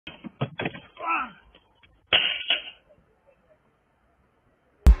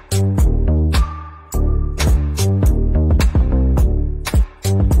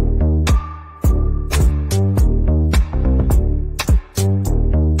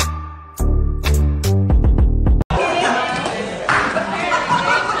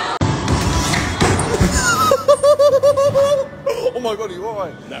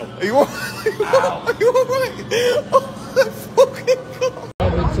what? No. Are you all right? Oh my fucking god.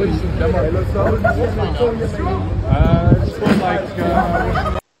 This one like,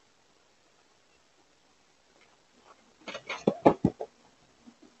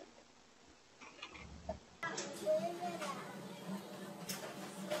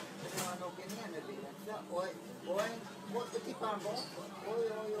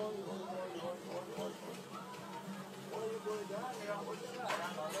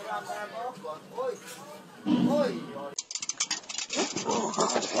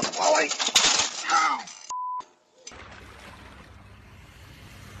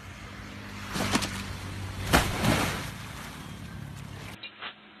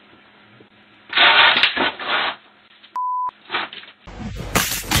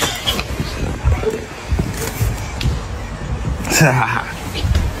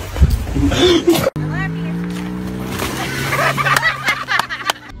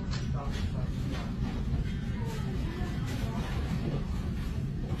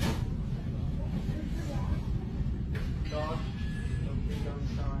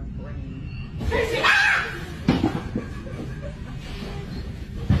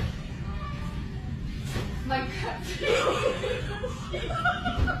 My cat.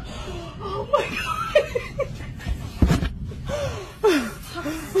 Oh my god.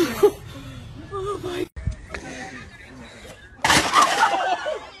 Oh my.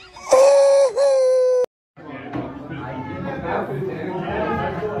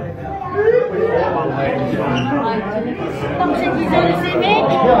 Donc c'est qu'ils ont laissé mec.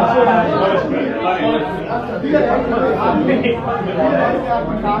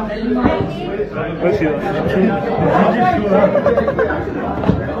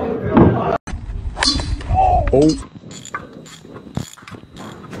 oh.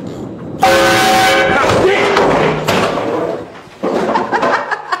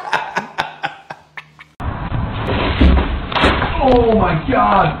 Oh my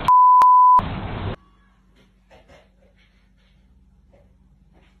god!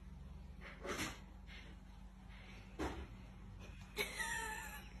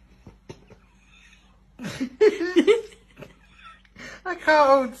 I can't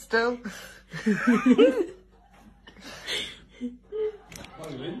hold still.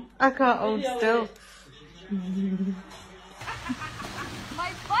 I can't hold still.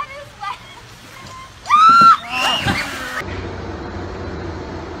 My butt is wet.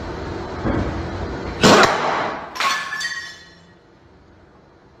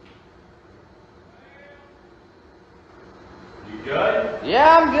 You good?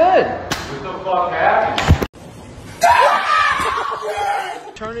 Yeah, I'm good. What the fuck happened?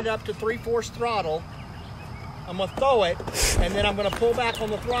 Turn it up to 3/4 throttle. I'm gonna throw it, and then I'm gonna pull back on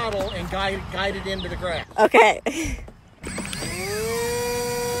the throttle and guide it into the grass. Okay.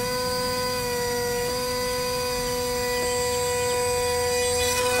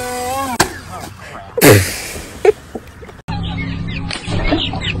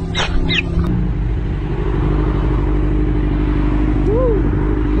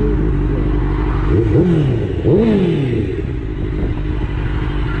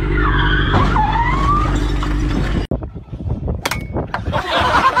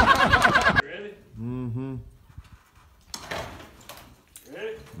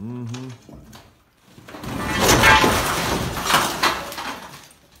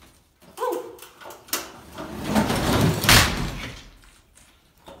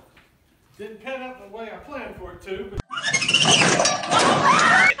 Didn't pan out the way I planned for it to, but...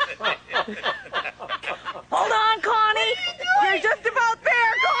 Hold on, Connie. You're just about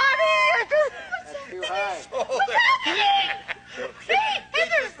there, Connie. You're just... That's too high. What's happening?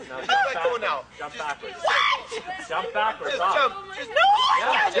 Now jump backwards. Now. Jump backwards. What? Jump backwards. No, I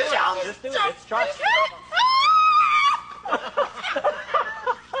can't jump. Just do it. It's trust.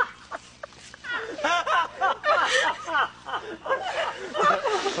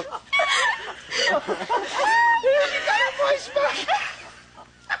 You gotta push back.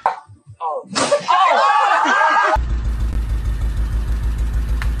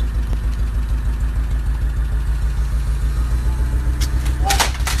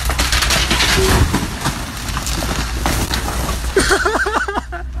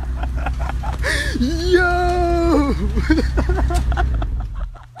 Yo!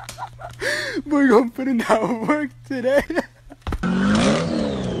 We're gonna put in our work today.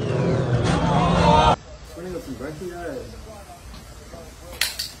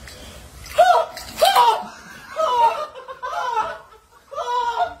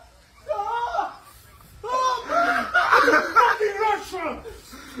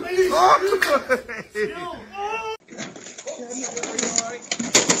 Still.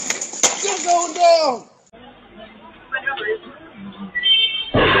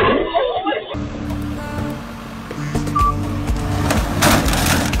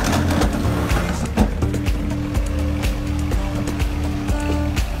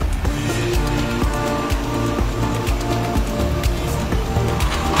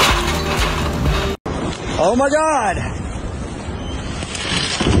 Oh my God!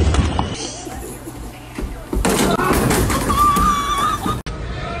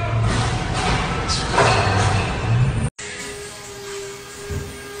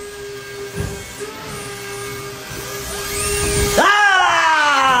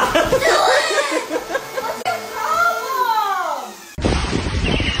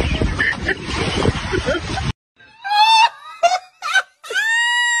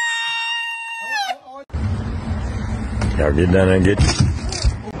 Y'all get down there and get.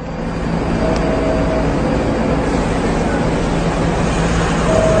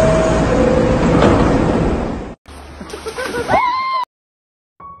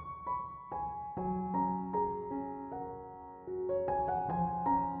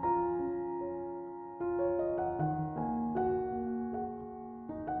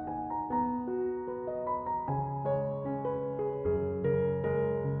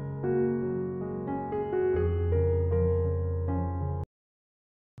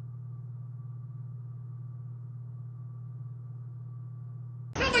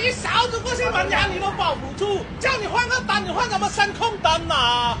一勺子过去门牙你都保不住，叫你换个单，你换什么声控单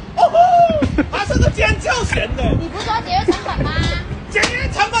呐？哦吼，还是个尖叫弦的。你不是说节约成本吗？节约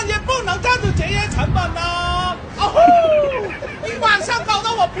成本也不能这样子节约成本呐！哦吼，你往上搞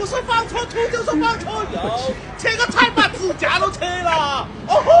的我不是放错醋就是放错油，切个菜把指甲都切了。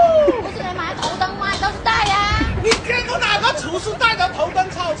哦吼，不是人买头灯吗？都是带呀。你见过哪个厨师带着头灯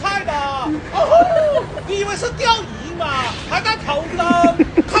炒菜的？哦吼，你以为是钓鱼嘛？还带头灯？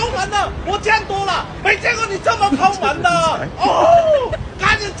抠门的我见多了，没见过你这么抠门的。哦，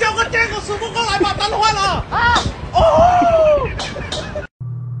赶紧叫个电工师傅过来把灯换了。啊！哦。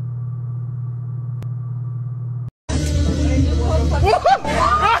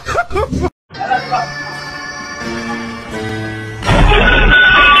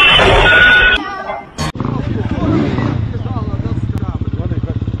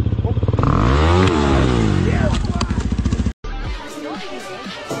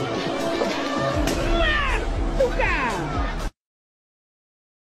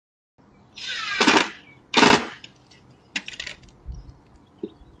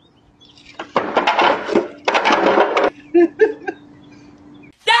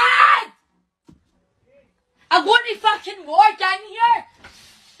Dad! I want to fucking war down here!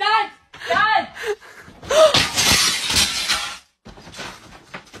 Dad! Dad!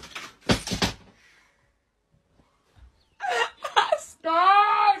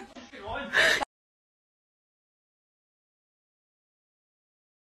 Stop!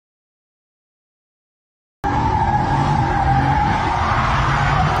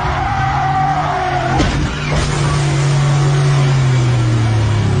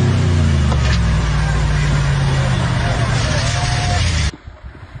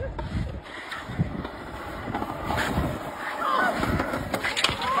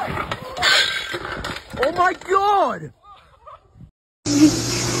 Oh my God!